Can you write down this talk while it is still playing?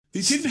They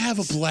didn't have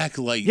a black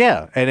light.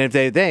 Yeah, and if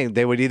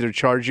they would either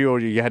charge you or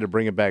you had to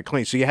bring it back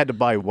clean. So you had to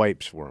buy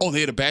wipes for them. Oh, they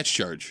had a batch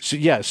charge. So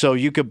yeah, so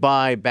you could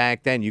buy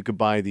back then. You could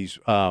buy these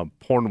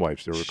porn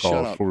wipes. They were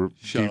called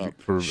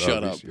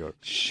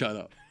Shut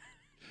up.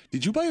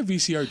 Did you buy a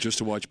VCR just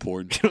to watch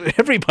porn?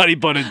 Everybody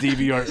bought a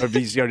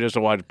VCR just to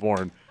watch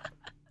porn.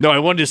 No, I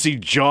wanted to see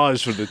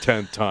Jaws for the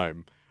 10th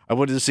time. I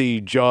wanted to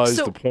see Jaws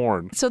the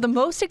porn. So the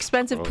most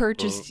expensive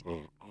purchase.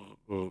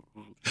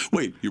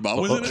 Wait, your mom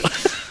was in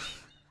it?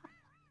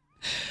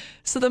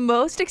 So the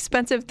most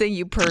expensive thing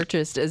you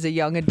purchased as a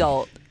young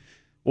adult.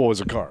 What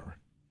was a car?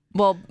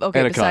 Well, okay,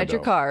 And a besides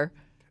your condo. car.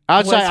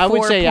 Outside, was I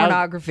would for say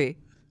pornography.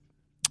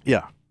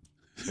 Yeah.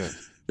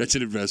 That's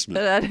an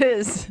investment. That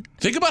is.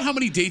 Think about how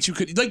many dates you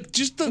could, like,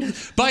 just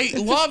by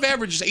law of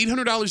averages,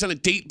 $800 on a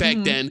date back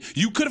then.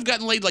 You could have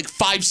gotten laid like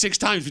 5-6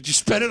 times, but you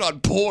spent it on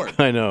porn.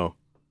 I know.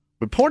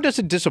 But porn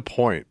doesn't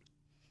disappoint.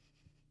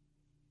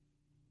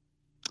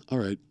 All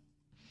right.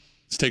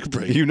 Let's take a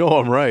break. You know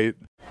I'm right.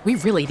 We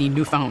really need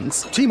new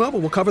phones. T-Mobile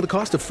will cover the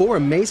cost of 4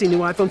 amazing new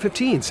iPhone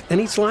 15s, and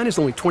each line is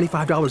only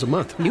 $25 a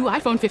month. New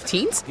iPhone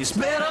 15s? It's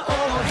better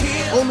over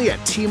here. Only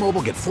at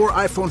T-Mobile, get 4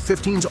 iPhone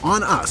 15s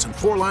on us and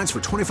 4 lines for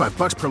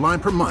 $25 per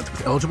line per month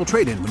with eligible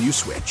trade-in when you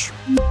switch.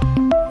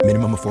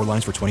 Minimum of 4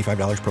 lines for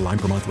 $25 per line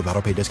per month with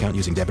autopay discount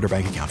using debit or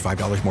bank account.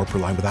 $5 more per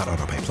line without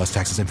autopay, plus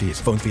taxes and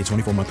fees. Phone fee at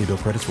 24 monthly bill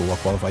credits for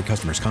well-qualified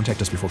customers.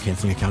 Contact us before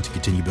canceling account to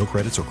continue bill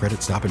credits or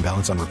credit stop and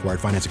balance on required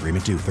finance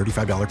agreement due.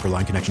 $35 per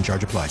line connection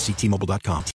charge applies. See T-Mobile.com.